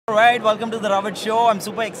Right, welcome to the Ravit show. I'm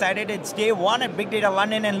super excited. It's day one at Big Data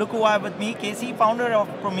London, and look who I have with me, Casey, founder of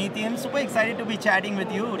Promethium. Super excited to be chatting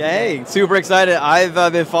with you today. Hey, super excited. I've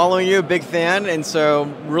been following you, big fan, and so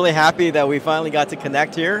really happy that we finally got to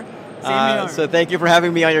connect here. Same here. So thank you for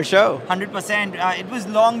having me on your show. 100%. It was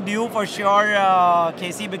long due for sure,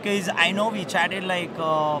 Casey, because I know we chatted like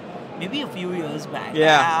maybe a few years back.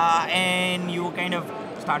 Yeah. And you were kind of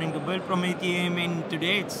starting to build Promethium, and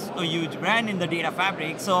today it's a huge brand in the data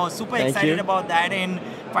fabric. So super excited about that, and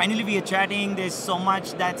finally we are chatting. There's so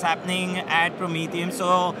much that's happening at Promethium.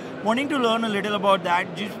 So wanting to learn a little about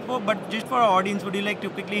that, just for our audience, would you like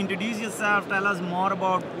to quickly introduce yourself, tell us more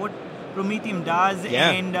about what Promethium does,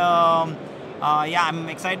 and yeah, I'm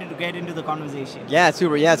excited to get into the conversation. Yeah,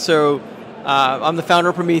 super. Yeah, so I'm the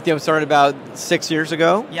founder of Promethium, started about 6 years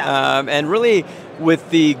ago, and really with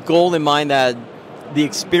the goal in mind that the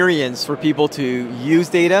experience for people to use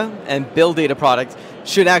data and build data products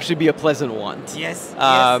should actually be a pleasant one. Yes.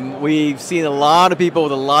 We've seen a lot of people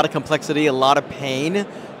with a lot of complexity, a lot of pain,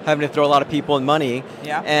 having to throw a lot of people and money.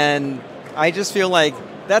 Yeah. And I just feel like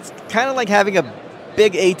that's kind of like having a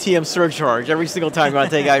big ATM surcharge every single time you want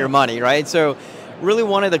to take out your money, right? So really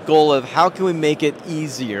wanted the goal of how can we make it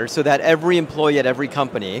easier so that every employee at every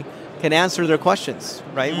company can answer their questions,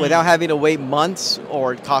 right? Without having to wait months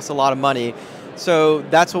or it costs a lot of money. So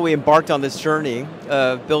that's what we embarked on this journey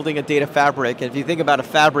of building a data fabric. And if you think about a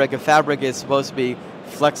fabric is supposed to be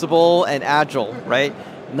flexible and agile, right?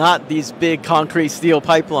 Not these big concrete steel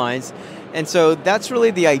pipelines. And so that's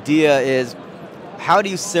really the idea is how do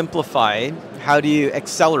you simplify, how do you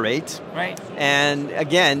accelerate, right? And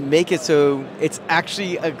again, make it so it's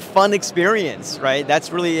actually a fun experience, right? That's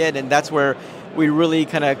really it, and that's where we really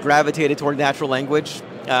kind of gravitated toward natural language.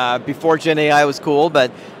 Before Gen AI was cool,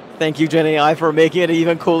 but thank you, Gen AI, for making it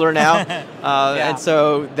even cooler now. And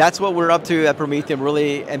so that's what we're up to at Promethium,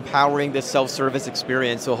 really empowering this self-service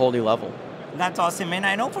experience to a whole new level. That's awesome, and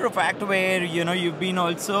I know for a fact where you've been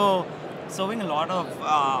also serving a lot of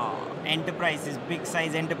enterprises, big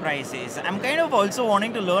size enterprises. I'm kind of also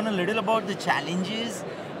wanting to learn a little about the challenges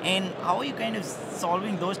and how are you kind of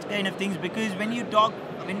solving those kind of things, because when we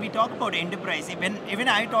talk about enterprise, even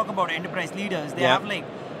I talk about enterprise leaders, they have like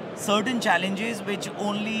certain challenges which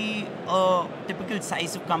only a typical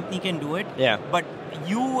size of company can do it. Yeah. But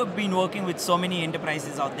you have been working with so many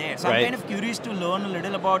enterprises out there. So I'm kind of curious to learn a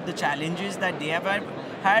little about the challenges that they have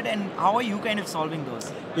had and how are you kind of solving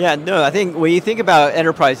those? Yeah, no, I think when you think about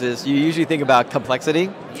enterprises, you usually think about complexity.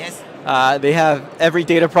 Yes. They have every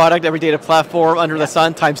data product, every data platform under the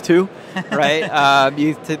sun times 2, right?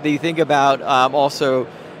 You think about also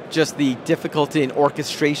just the difficulty in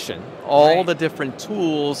orchestration, all the different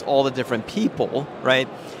tools, all the different people, right?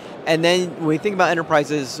 And then when you think about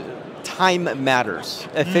enterprises, time matters,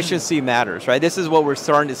 efficiency matters, right? This is what we're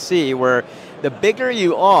starting to see where the bigger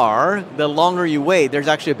you are, the longer you wait, there's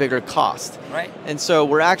actually a bigger cost. Right. And so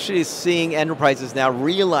we're actually seeing enterprises now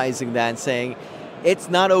realizing that and saying, it's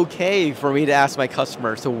not okay for me to ask my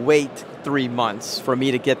customers to wait 3 months for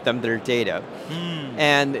me to get them their data.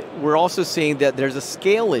 And we're also seeing that there's a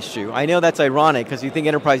scale issue. I know that's ironic because you think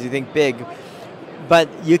enterprise, you think big, but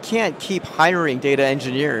you can't keep hiring data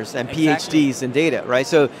engineers and PhDs in data, right?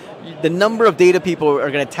 So the number of data people are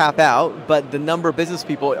going to tap out, but the number of business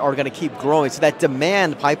people are going to keep growing. So that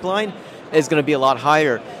demand pipeline is going to be a lot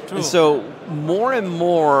higher. True. And so more and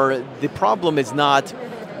more, the problem is not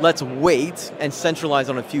let's wait and centralize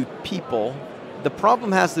on a few people. The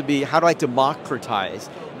problem has to be how do I democratize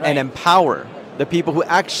and empower the people who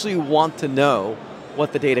actually want to know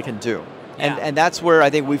what the data can do. And that's where I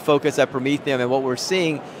think we focus at Promethium, and what we're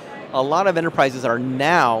seeing, a lot of enterprises are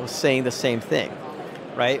now saying the same thing,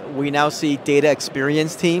 right? We now see data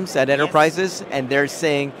experience teams at enterprises, and they're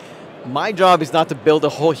saying, my job is not to build a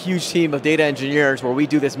whole huge team of data engineers where we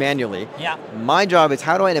do this manually. My job is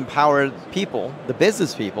how do I empower people, the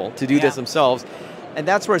business people, to do this themselves. And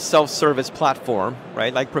that's where a self-service platform,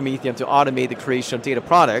 right, like Promethium to automate the creation of data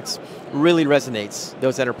products really resonates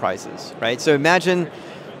those enterprises, right? So imagine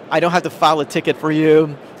I don't have to file a ticket for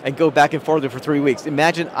you and go back and forth for 3 weeks.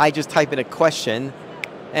 Imagine I just type in a question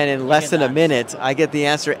and in less than a minute, I get the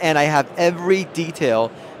answer and I have every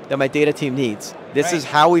detail that my data team needs. This is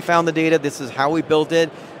how we found the data, this is how we built it.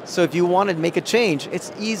 So if you want to make a change,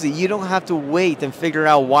 it's easy. You don't have to wait and figure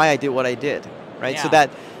out why I did what I did, right? So that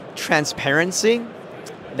transparency,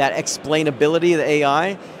 that explainability of the AI,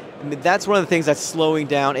 I mean, that's one of the things that's slowing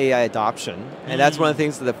down AI adoption. And that's one of the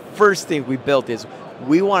things that the first thing we built is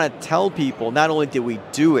we want to tell people not only did we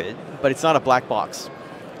do it, but it's not a black box.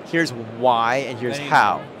 Here's why and here's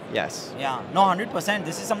how. Yes. Yeah, no, 100%.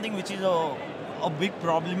 This is something which is a a big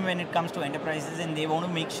problem when it comes to enterprises, and they want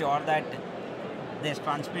to make sure that there's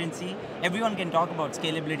transparency. Everyone can talk about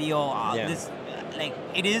scalability or this, like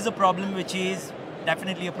it is a problem which is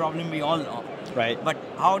definitely a problem we all know. Right. But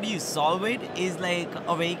how do you solve it is like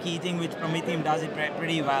a very key thing which Promethium does it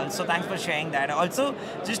pretty well. So thanks for sharing that. Also,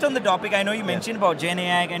 just on the topic, I know you mentioned about Gen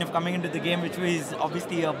AI kind of coming into the game, which was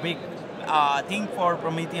obviously a big thing for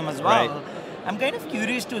Promethium as well. Right. I'm kind of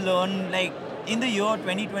curious to learn, like in the year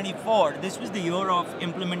 2024, this was the year of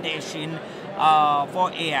implementation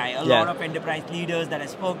for AI. A lot of enterprise leaders that I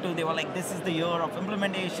spoke to, they were like, this is the year of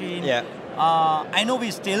implementation. Yeah. I know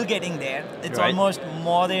we're still getting there. It's almost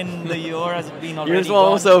more than the year has been already Year's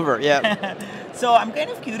almost over, yeah. So I'm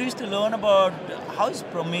kind of curious to learn about how is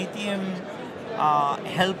Promethium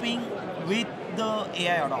helping with the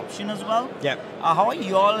AI adoption as well. Yeah. How are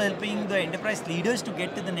you all helping the enterprise leaders to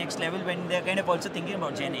get to the next level when they're kind of also thinking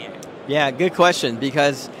about Gen AI? Yeah, good question,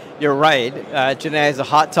 because you're right. Gen AI is a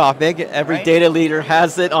hot topic. Every data leader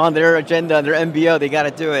has it on their agenda, on their MBO. They got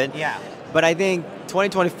to do it. Yeah. But I think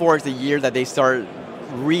 2024 is the year that they start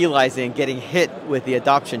realizing getting hit with the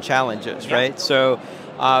adoption challenges, right? So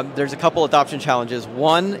there's a couple adoption challenges.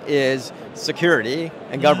 One is security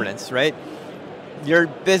and governance, right? Your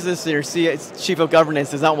business, your chief of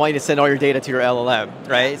governance does not want you to send all your data to your LLM,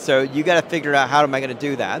 right? So you got to figure out how am I going to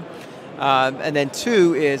do that? And then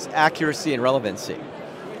two is accuracy and relevancy.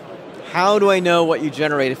 How do I know what you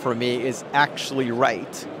generated for me is actually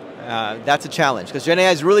right? That's a challenge, because Gen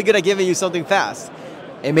AI is really good at giving you something fast.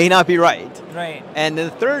 It may not be right. Right. And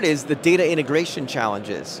the third is the data integration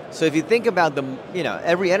challenges. So if you think about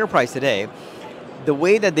every enterprise today, the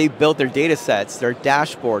way that they built their data sets, their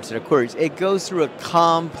dashboards, their queries, it goes through a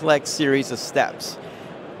complex series of steps.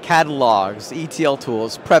 Catalogs, ETL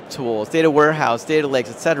tools, prep tools, data warehouse, data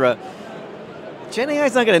lakes, etc. Gen AI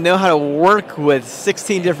is not going to know how to work with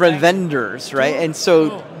 16 different vendors, right? And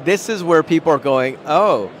so this is where people are going,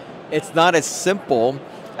 oh, it's not as simple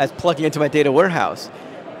as plugging into my data warehouse.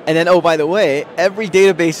 And then, oh, by the way, every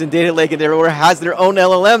database and data lake and data warehouse has their own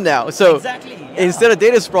LLM now. So instead of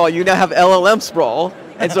data sprawl, you now have LLM sprawl.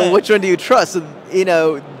 And so which one do you trust?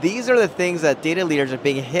 So, these are the things that data leaders are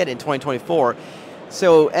being hit in 2024.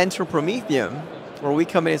 So enter Promethium, where we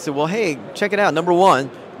come in and say, well, hey, check it out. Number one,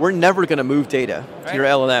 we're never going to move data to your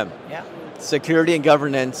LLM. Yeah. Security and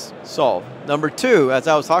governance, solve. Number two, as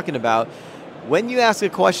I was talking about, when you ask a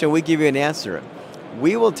question, we give you an answer.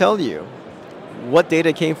 We will tell you what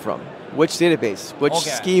data came from, which database, which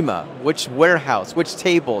schema, which warehouse, which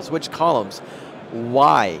tables, which columns.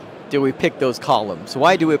 Why do we pick those columns?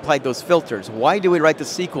 Why do we apply those filters? Why do we write the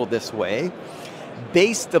SQL this way?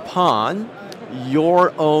 Based upon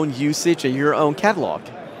your own usage and your own catalog.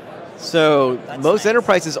 So most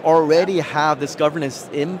enterprises already have this governance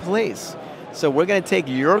in place. So we're going to take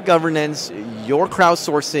your governance, your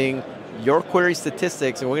crowdsourcing, your query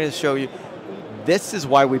statistics, and we're going to show you this is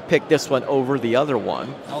why we picked this one over the other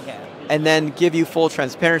one. Okay. And then give you full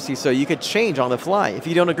transparency so you could change on the fly if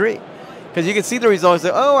you don't agree. Because you can see the results, say,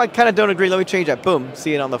 oh, I kind of don't agree, let me change that. Boom,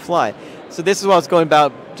 see it on the fly. So this is what I was going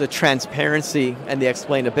about, the transparency and the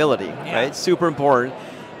explainability, right? Super important.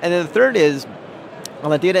 And then the third is, on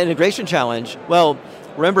the data integration challenge, well,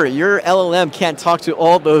 remember, your LLM can't talk to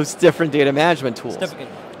all those different data management tools.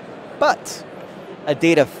 But a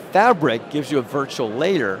data fabric gives you a virtual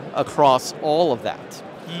layer across all of that.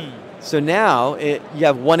 So now you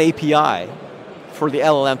have one API for the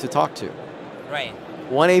LLM to talk to. Right.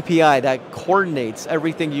 One API that coordinates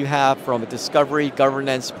everything you have from discovery,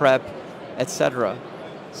 governance, prep, etc.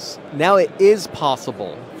 Now it is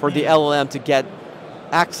possible for the LLM to get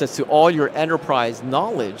access to all your enterprise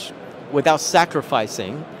knowledge without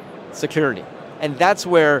sacrificing security. And that's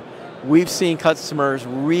where we've seen customers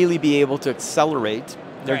really be able to accelerate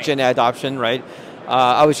their Gen AI adoption, right?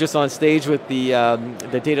 I was just on stage with the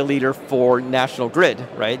data leader for National Grid,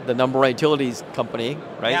 right? The number one utilities company,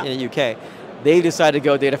 right, in the UK. They decided to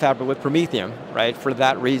go data fabric with Promethium, right, for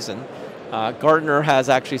that reason. Gartner has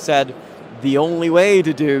actually said the only way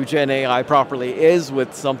to do Gen AI properly is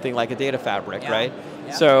with something like a data fabric, right?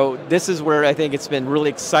 So this is where I think it's been really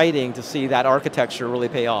exciting to see that architecture really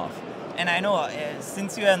pay off. And I know,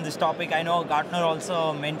 since you're on this topic, I know Gartner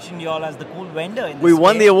also mentioned you all as the cool vendor in this We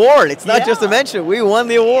won the award. It's not just a mention. We won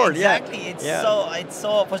the award. Exactly. It's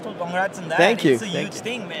so, first of all, congrats on that. Thank you. It's a huge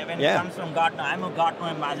thing when it comes from Gartner. I'm a Gartner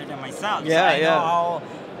ambassador myself. So I know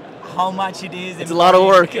how much it is. It's a lot of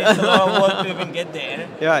work. It's a lot of work to even get there.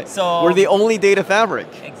 Yeah. So we're the only data fabric.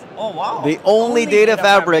 Oh, wow. The only data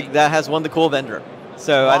fabric that has won the cool vendor.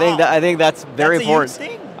 So I think that's very important. Huge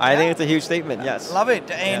thing. I think it's a huge statement, yes. Love it.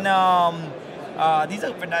 And these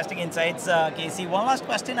are fantastic insights, Casey. One last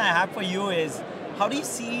question I have for you is, how do you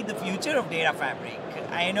see the future of data fabric?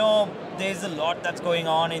 I know there's a lot that's going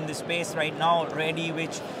on in the space right now already,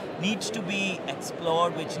 which needs to be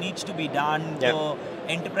explored, which needs to be done. Yep. The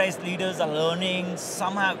enterprise leaders are learning.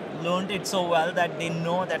 Some have learned it so well that they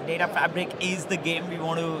know that data fabric is the game we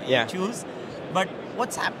want to choose. But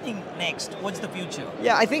what's happening next? What's the future?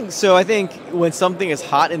 Yeah, I think so. I think when something is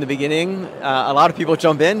hot in the beginning, a lot of people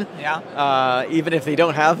jump in. Yeah. Even if they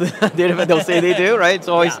don't have the data, they'll say they do, right? It's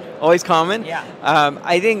always common. Yeah.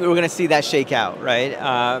 I think we're going to see that shake out, right?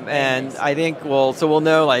 And nice. I think we'll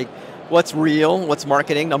know like what's real, what's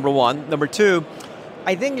marketing, number one. Number two,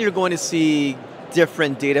 I think you're going to see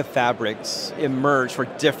different data fabrics emerge for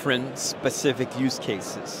different specific use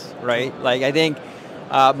cases, right? Like I think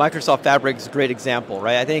Microsoft Fabric is a great example,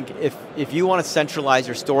 right? I think if you want to centralize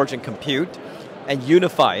your storage and compute and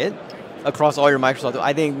unify it across all your Microsoft,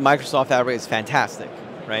 I think Microsoft Fabric is fantastic,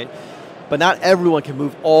 right? But not everyone can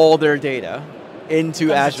move all their data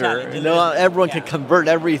into Azure. Not everyone can convert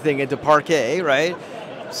everything into Parquet, right?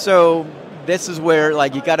 So this is where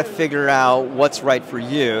like you got to figure out what's right for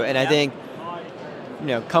you. And I think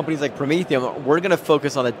companies like Promethium, we're going to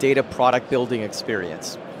focus on the data product building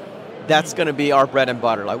experience. That's going to be our bread and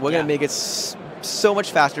butter. Like we're going to make it so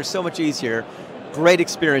much faster, so much easier. Great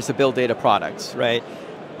experience to build data products, right?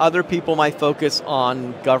 Other people might focus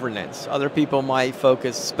on governance. Other people might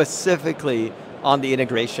focus specifically on the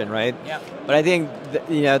integration, right? Yeah. But I think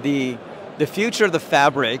the future of the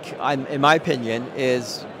fabric, in my opinion,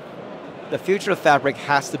 is the future of fabric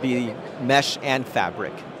has to be mesh and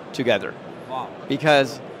fabric together. Wow.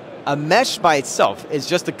 Because a mesh by itself is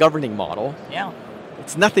just a governing model. Yeah.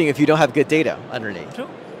 It's nothing if you don't have good data underneath. True.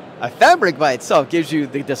 A fabric by itself gives you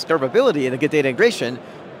the discoverability and the good data integration,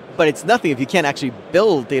 but it's nothing if you can't actually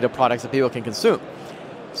build data products that people can consume.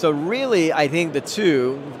 So really, I think the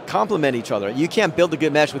two complement each other. You can't build a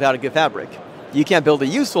good mesh without a good fabric. You can't build a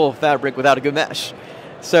useful fabric without a good mesh.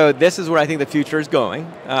 So this is where I think the future is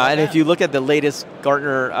going. And if you look at the latest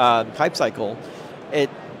Gartner hype cycle, it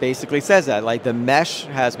basically says that, like the mesh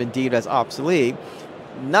has been deemed as obsolete.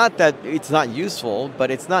 Not that it's not useful,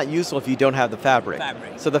 but it's not useful if you don't have the fabric.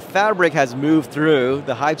 So the fabric has moved through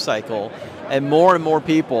the hype cycle, and more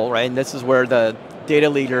people, right, and this is where the data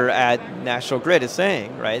leader at National Grid is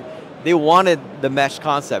saying, right, they wanted the mesh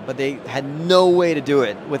concept, but they had no way to do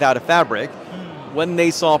it without a fabric. When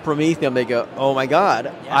they saw Promethium, they go, oh my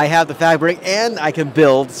God, I have the fabric and I can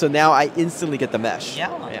build, so now I instantly get the mesh.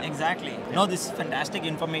 Yeah, exactly. No, this is fantastic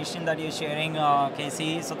information that you're sharing,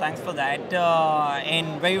 Casey, so thanks for that.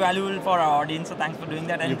 And very valuable for our audience, so thanks for doing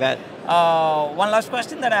that. And, you bet. One last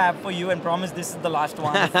question that I have for you, and promise this is the last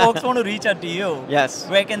one. If folks want to reach out to you, yes,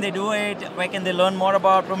 where can they do it? Where can they learn more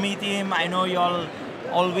about Promethium? I know you all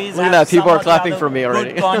always look at that, people are clapping for me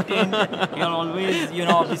already. Good content. You're always,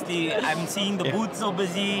 obviously, I'm seeing the booth so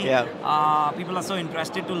busy. Yeah. People are so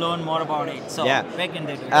interested to learn more about it. So where can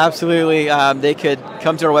they do it? Absolutely. They could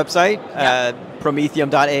come to our website,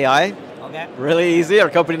 promethium.ai. Okay. Really easy. Our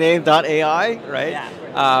company name .ai, right?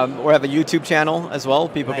 Yeah. We have a YouTube channel as well.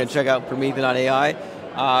 People can check out promethium.ai.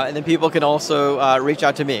 And then people can also reach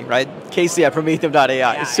out to me, right? Casey at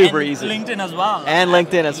promethium.ai. It's super easy. LinkedIn as well. And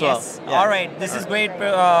LinkedIn as well. Yeah. All right. This is great,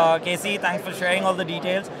 Casey. Thanks for sharing all the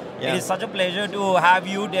details. Yeah. It is such a pleasure to have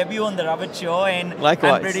you debut on the Ravit show. And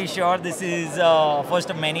likewise. I'm pretty sure this is first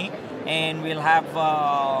of many. And we'll have,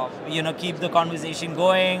 keep the conversation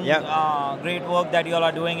going. Great work that you all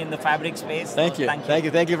are doing in the fabric space. Thank you.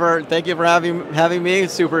 Thank you for having me.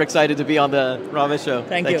 Super excited to be on the Ravit show.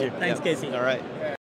 Thank you. Thanks, Casey. All right.